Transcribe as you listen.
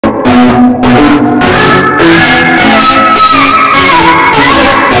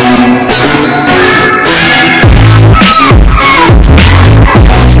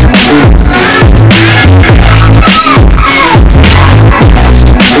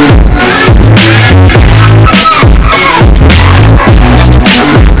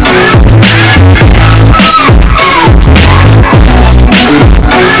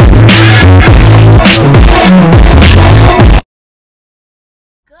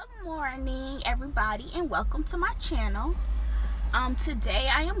Good morning, everybody, and welcome to my channel. Today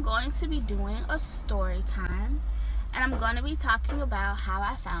I am going to be doing a story time, and I'm going to be talking about how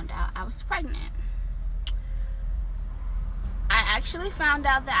I found out I was pregnant. I actually found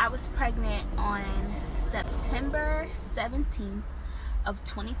out that I was pregnant on September 17th of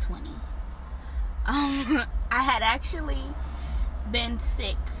 2020. I had actually been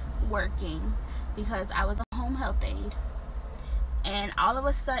sick working because I was a home health aide. And all of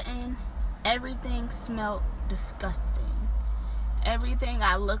a sudden, everything smelled disgusting. Everything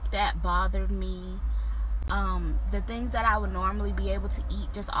I looked at bothered me. The things that I would normally be able to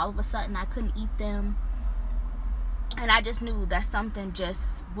eat, just all of a sudden I couldn't eat them. And I just knew that something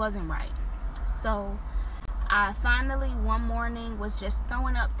just wasn't right. So I finally, one morning, was just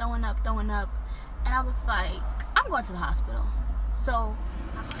throwing up. And I was like, I'm going to the hospital. So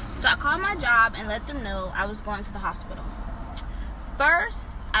I called my job and let them know I was going to the hospital. First,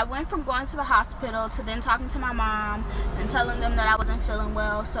 I went from going to the hospital to then talking to my mom and telling them that I wasn't feeling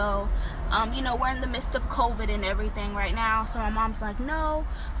well. So, we're in the midst of COVID and everything right now. So my mom's like, no,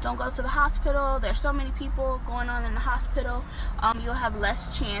 don't go to the hospital. There's so many people going on in the hospital. You'll have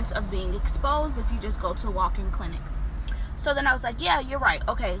less chance of being exposed if you just go to a walk-in clinic. So then I was like, yeah, you're right.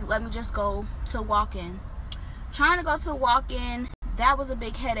 Okay, let me just go to walk-in. Trying to go to the walk-in, that was a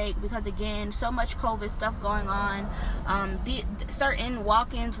big headache because, again, so much COVID stuff going on. Certain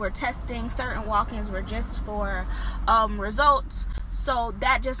walk-ins were testing, certain walk-ins were just for results. So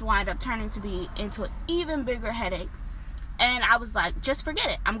that just wound up turning to be into an even bigger headache. And I was like, just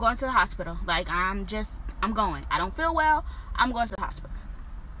forget it. I'm going to the hospital. Like, I'm going. I don't feel well. I'm going to the hospital.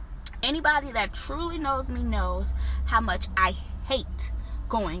 Anybody that truly knows me knows how much I hate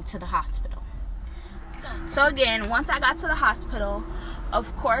going to the hospital. So again, once I got to the hospital,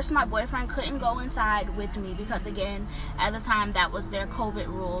 of course my boyfriend couldn't go inside with me because, again, at the time that was their COVID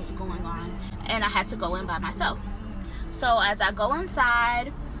rules going on, and I had to go in by myself. So as I go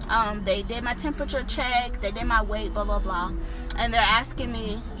inside, they did my temperature check, they did my weight, blah blah blah, and they're asking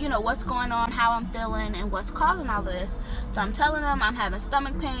me, what's going on, how I'm feeling, and what's causing all of this. So I'm telling them I'm having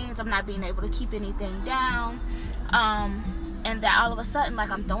stomach pains, I'm not being able to keep anything down, and that all of a sudden,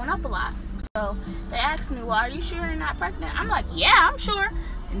 like, I'm throwing up a lot. So they asked me, well, are you sure you're not pregnant? I'm like, yeah, I'm sure.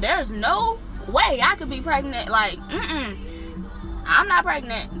 And there's no way I could be pregnant. Like, I'm not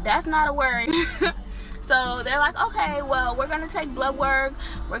pregnant. That's not a word. So they're like, okay, well, we're going to take blood work.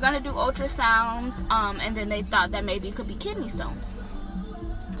 We're going to do ultrasounds. And then they thought that maybe it could be kidney stones.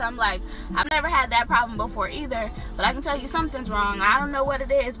 So I'm like, I've never had that problem before either. But I can tell you something's wrong. I don't know what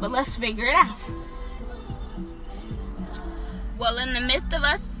it is, but let's figure it out. Well, in the midst of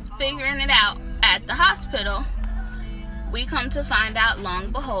us figuring it out at the hospital, we come to find out, lo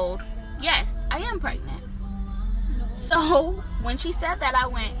and behold, yes, I am pregnant. So when she said that, I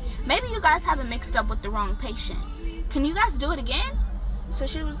went, maybe you guys have it mixed up with the wrong patient. Can you guys do it again? So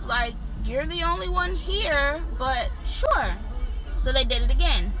she was like, you're the only one here, but sure. So they did it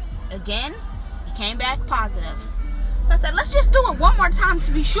again. Again, it came back positive. So I said, let's just do it one more time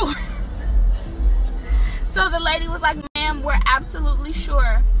to be sure. So the lady was like, ma'am, we're absolutely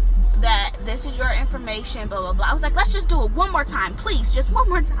sure that this is your information, blah blah blah. I was like, let's just do it one more time, please, just one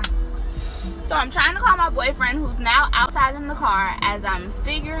more time. So I'm trying to call my boyfriend, who's now outside in the car, as I'm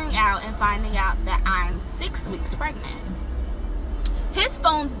figuring out and finding out that I'm 6 weeks pregnant. His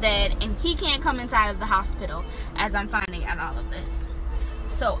phone's dead and he can't come inside of the hospital as I'm finding out all of this.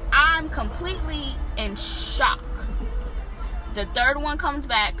 So I'm completely in shock. The third one comes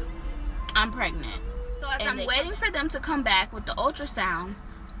back, I'm pregnant. So as I'm waiting for them to come back with the ultrasound,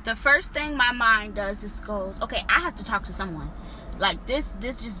 the first thing my mind does is goes, okay, I have to talk to someone. Like, this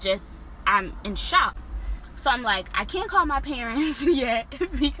is just, I'm in shock. So I'm like, I can't call my parents yet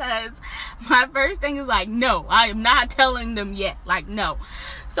because my first thing is like, no, I am not telling them yet. Like, no.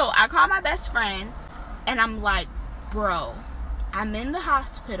 So I call my best friend and I'm like, bro, I'm in the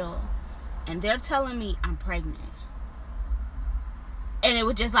hospital and they're telling me I'm pregnant. And it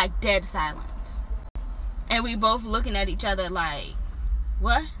was just like dead silence. And we both looking at each other like,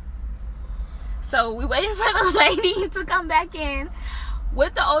 what? So we waiting for the lady to come back in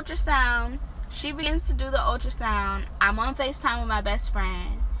with the ultrasound. She begins to do the ultrasound. I'm on FaceTime with my best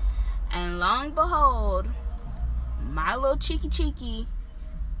friend. And lo and behold, my little cheeky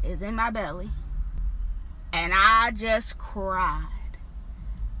is in my belly. And I just cried.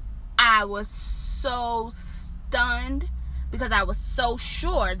 I was so stunned because I was so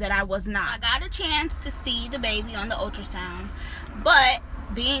sure that I was not. I got a chance to see the baby on the ultrasound, but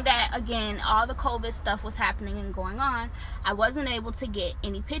being that, again, all the COVID stuff was happening and going on, I wasn't able to get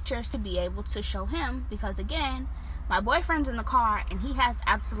any pictures to be able to show him because, again, My boyfriend's in the car and he has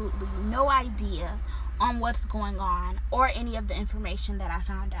absolutely no idea on what's going on or any of the information that I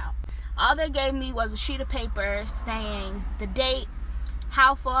found out. All they gave me was a sheet of paper saying the date,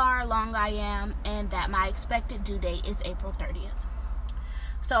 how far along I am, and that my expected due date is April 30th.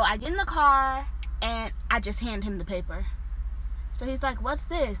 So I get in the car and I just hand him the paper. So he's like, what's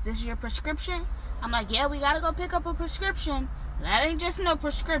this? This is your prescription? I'm like, yeah, we gotta go pick up a prescription. That ain't just no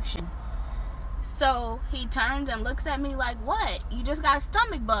prescription. So he turns and looks at me like, what? You just got a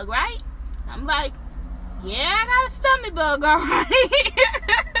stomach bug, right? I'm like, yeah, I got a stomach bug, all right.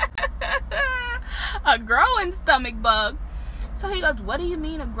 A growing stomach bug. So he goes, what do you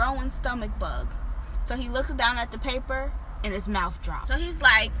mean a growing stomach bug? So he looks down at the paper and his mouth drops. So he's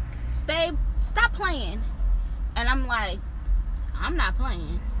like, babe, stop playing. And I'm like, I'm not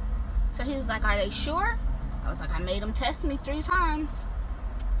playing. So he was like, are they sure? I was like, I made them test me 3 times.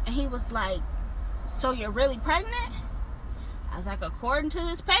 And he was like, so you're really pregnant? I was like, according to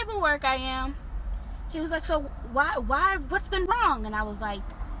this paperwork, I am. He was like, so why, what's been wrong? And I was like,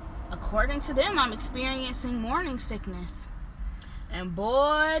 according to them, I'm experiencing morning sickness. And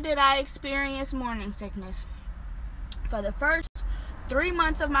boy, did I experience morning sickness. For the first 3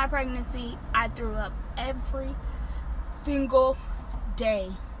 months of my pregnancy, I threw up every single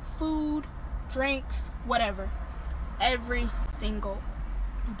day. Food, drinks, whatever. Every single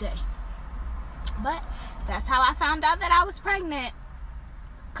day. But that's how I found out that I was pregnant.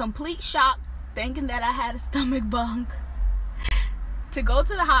 Complete shock, thinking that I had a stomach bug. To go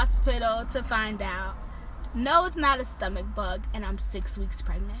to the hospital to find out, no, it's not a stomach bug, and I'm 6 weeks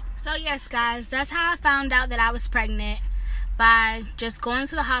pregnant. So yes, guys, that's how I found out that I was pregnant, by just going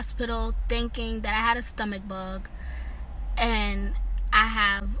to the hospital thinking that I had a stomach bug, and I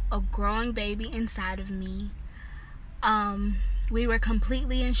have a growing baby inside of me. We were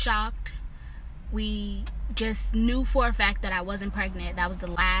completely in shock. We just knew for a fact that I wasn't pregnant. That was the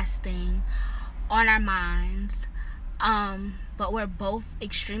last thing on our minds. But we're both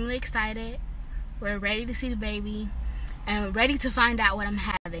extremely excited. We're ready to see the baby, and we're ready to find out what I'm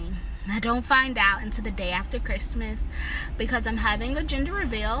having. I don't find out until the day after Christmas because I'm having a gender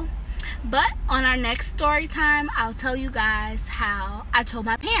reveal. But on our next story time, I'll tell you guys how I told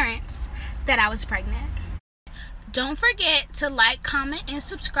my parents that I was pregnant. Don't forget to like, comment, and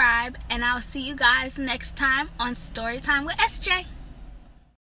subscribe, and I'll see you guys next time on Storytime with SJ.